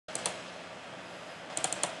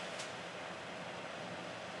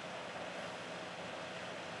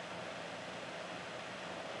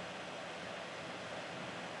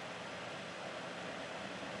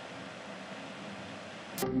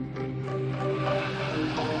Hi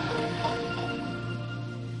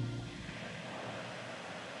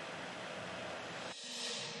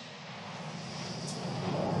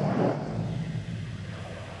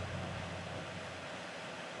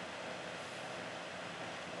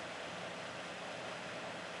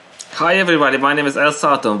everybody, my name is El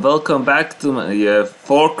Sato. Welcome back to my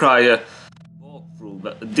Far Cry walkthrough,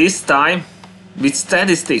 but this time with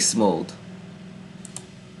statistics mode.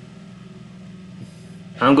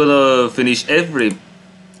 I'm gonna finish every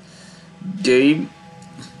game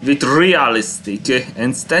with realistic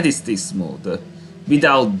and statistics mode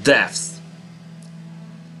without deaths.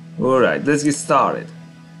 Alright, let's get started.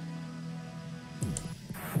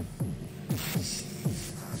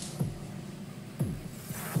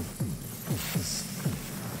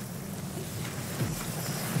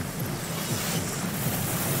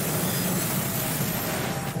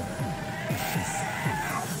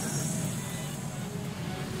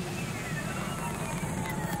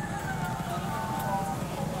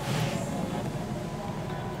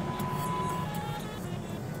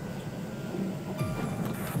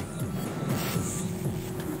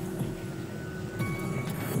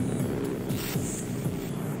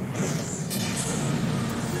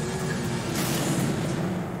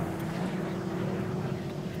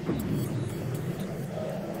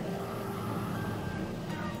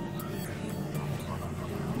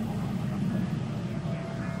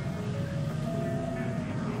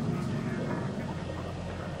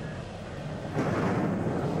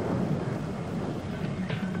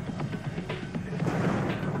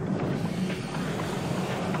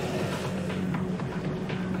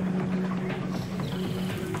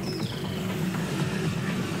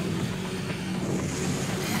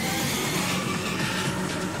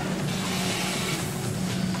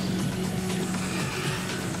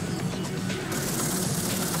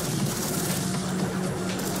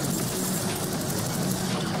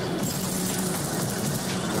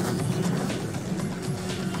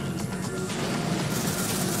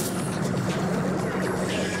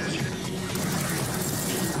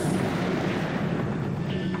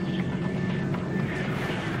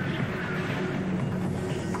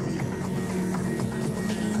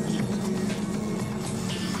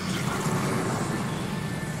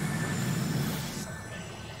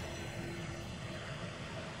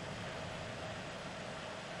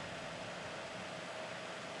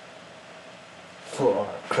 Far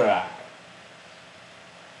Cry.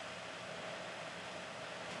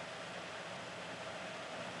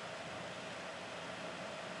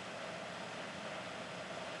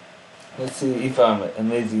 Let's see if I'm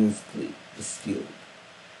amazingly skilled.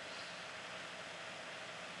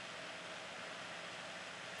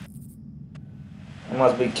 I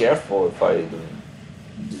must be careful if I do that.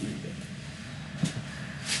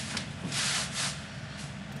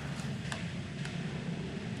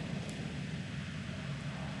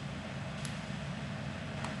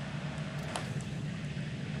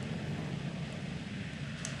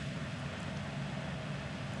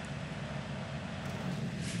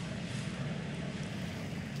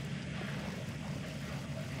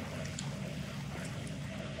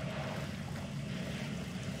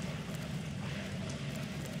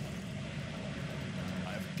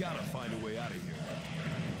 Gotta find a way out of here.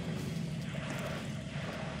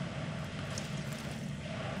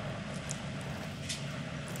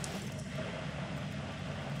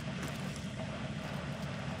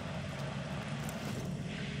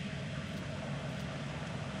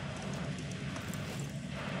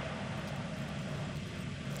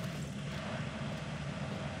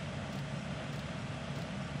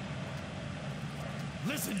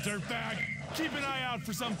 Listen, dirtbag! Keep an eye out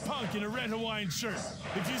for some punk in a red Hawaiian shirt.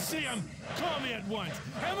 If you see him, call me at once.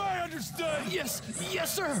 Am I understood? Yes,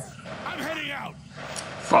 sir. I'm heading out.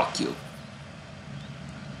 Fuck you.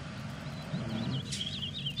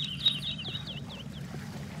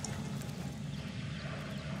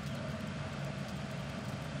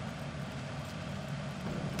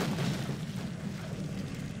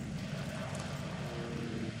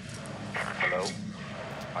 Hello?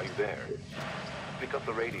 Are you there? Pick up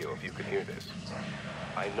the radio if you can hear this.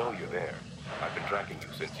 I know you're there. I've been tracking you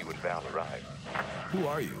since you and Val arrived. Who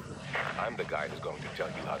are you? I'm the guy who's going to tell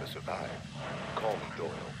you how to survive. Call me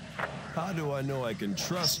Doyle. How do I know I can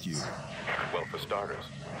trust you? Well, for starters,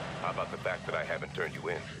 how about the fact that I haven't turned you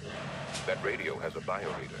in? That radio has a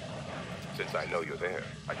bioreader. Since I know you're there,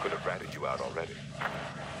 I could have ratted you out already.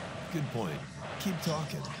 Good point. Keep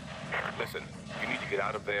talking. Listen, you need to get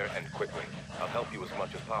out of there and quickly. I'll help you as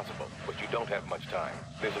much as possible, but you don't have much time.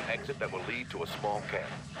 There's an exit that will lead to a small camp.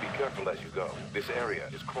 Be careful as you go. This area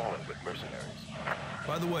is crawling with mercenaries.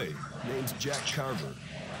 By the way, name's Jack Carver.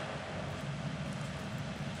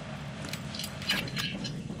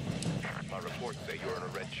 My reports say you're in a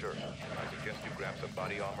red shirt. I suggest you grab some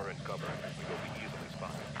body armor and cover. You'll be easily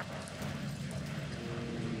spotted.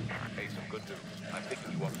 Hey, some good news. I'm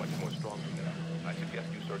picking you up much more strongly now. I suggest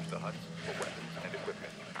you search the huts for weapons and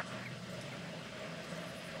equipment.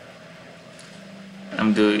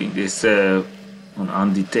 I'm doing this on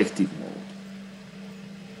undetected mode.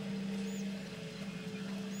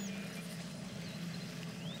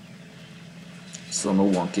 So no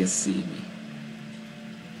one can see me.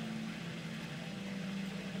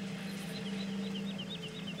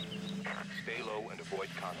 Stay low and avoid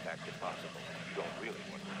contact if possible. You don't really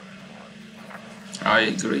want to. I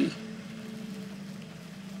agree.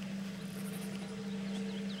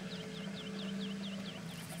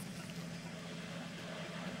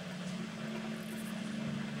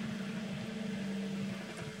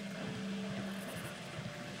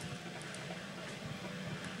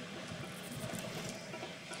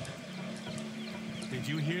 Did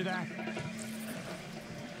you hear that?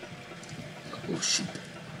 Oh shit.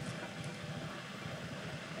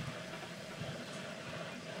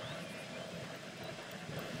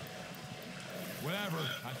 Whatever.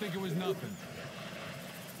 I think it was nothing.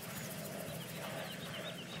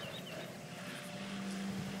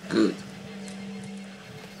 Good.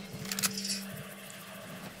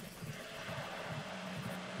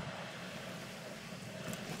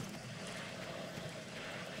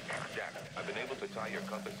 Jack, I've been able to tie your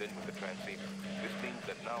compass in with the transceiver. This means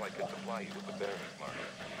that now I can supply you with the bearings marker.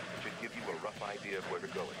 It should give you a rough idea of where to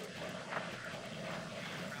go with it.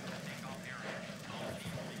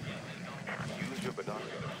 Use your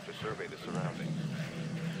binoculars to survey the surroundings.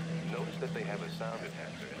 Notice that they have a sound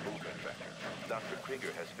enhancer and movement tracker. Dr.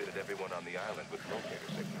 Krieger has fitted everyone on the island with locator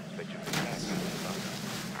signals that you can track using the binoculars.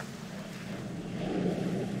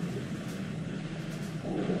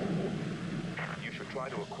 You should try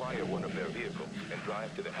to acquire one of their vehicles and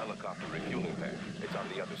drive to the helicopter refueling pad. It's on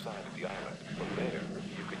the other side of the island. From there,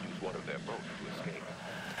 you can use one of their boats to escape.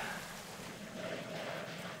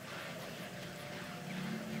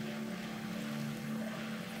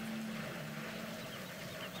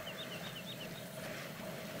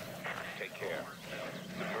 Take care.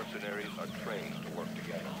 The mercenaries are trained to work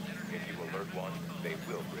together. If you alert one, they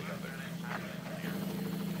will bring others.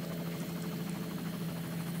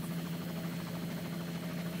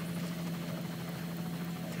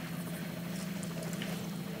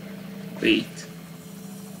 Wait.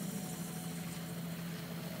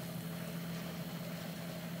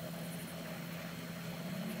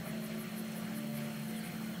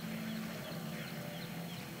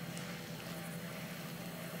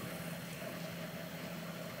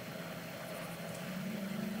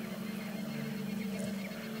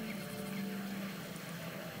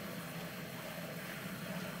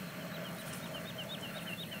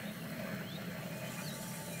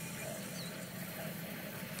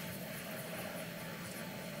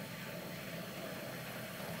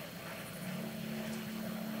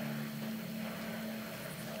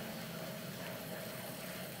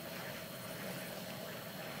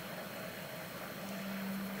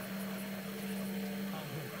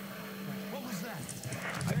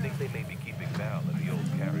 I think they may be keeping Val in the old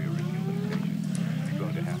carrier refueling station. You're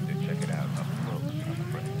going to have to check it out up close, I'm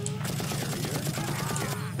afraid. Carrier?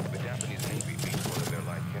 Yes. The Japanese Navy beats one of their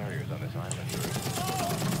light carriers on this island here.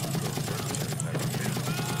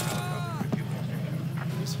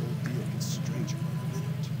 This whole deal gets stranger by the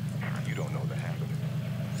minute. You don't know the half of it.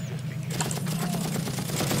 Just be careful.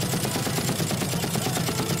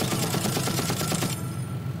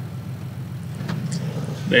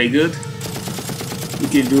 Very good. We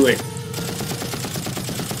can do it.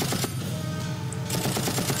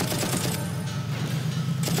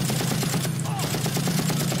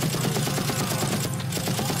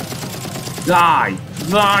 Die!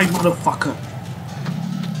 Die, motherfucker!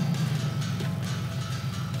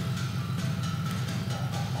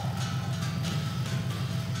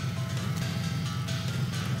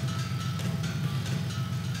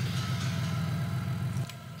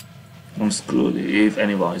 I'm screwed if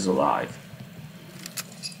anyone is alive.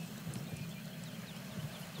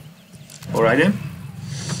 Alright then,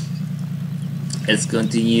 let's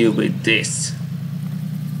continue with this.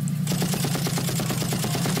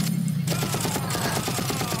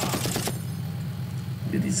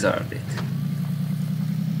 You deserved it.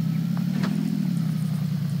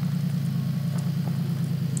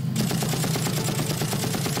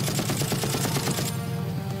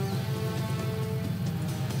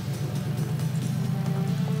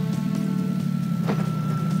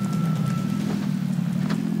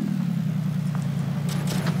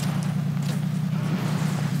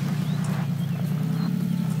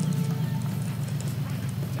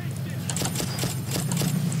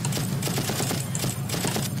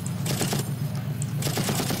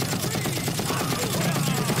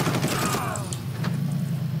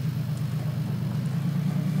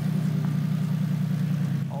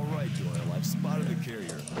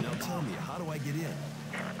 tell me, how do I get in?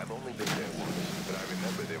 I've only been there once, but I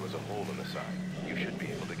remember there was a hole in the side. You should be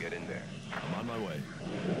able to get in there. I'm on my way.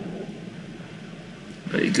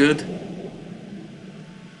 Very good.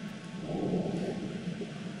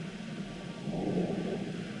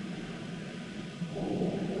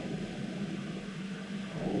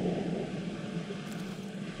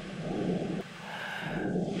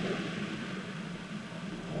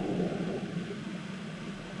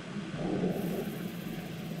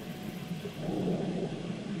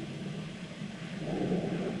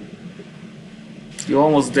 You're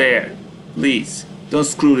almost there. Please, don't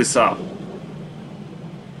screw this up.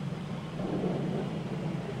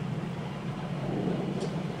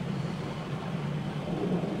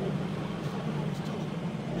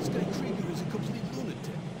 This guy Krieger is a complete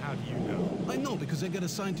lunatic. How do you know? I know because I got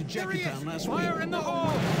assigned to Jackie-Town last week. Fire in the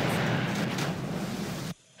hole!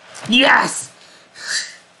 Yes!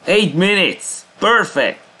 8 minutes.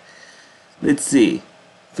 Perfect. Let's see.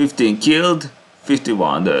 15 killed,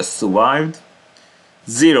 51 survived.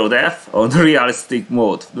 0 death on realistic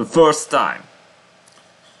mode. The first time.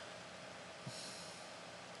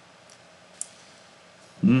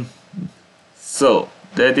 So,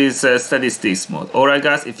 that is statistics mode. Alright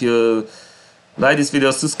guys, if you like this video,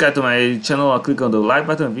 subscribe to my channel or click on the like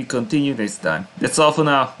button and we continue next time. That's all for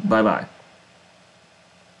now. Bye bye.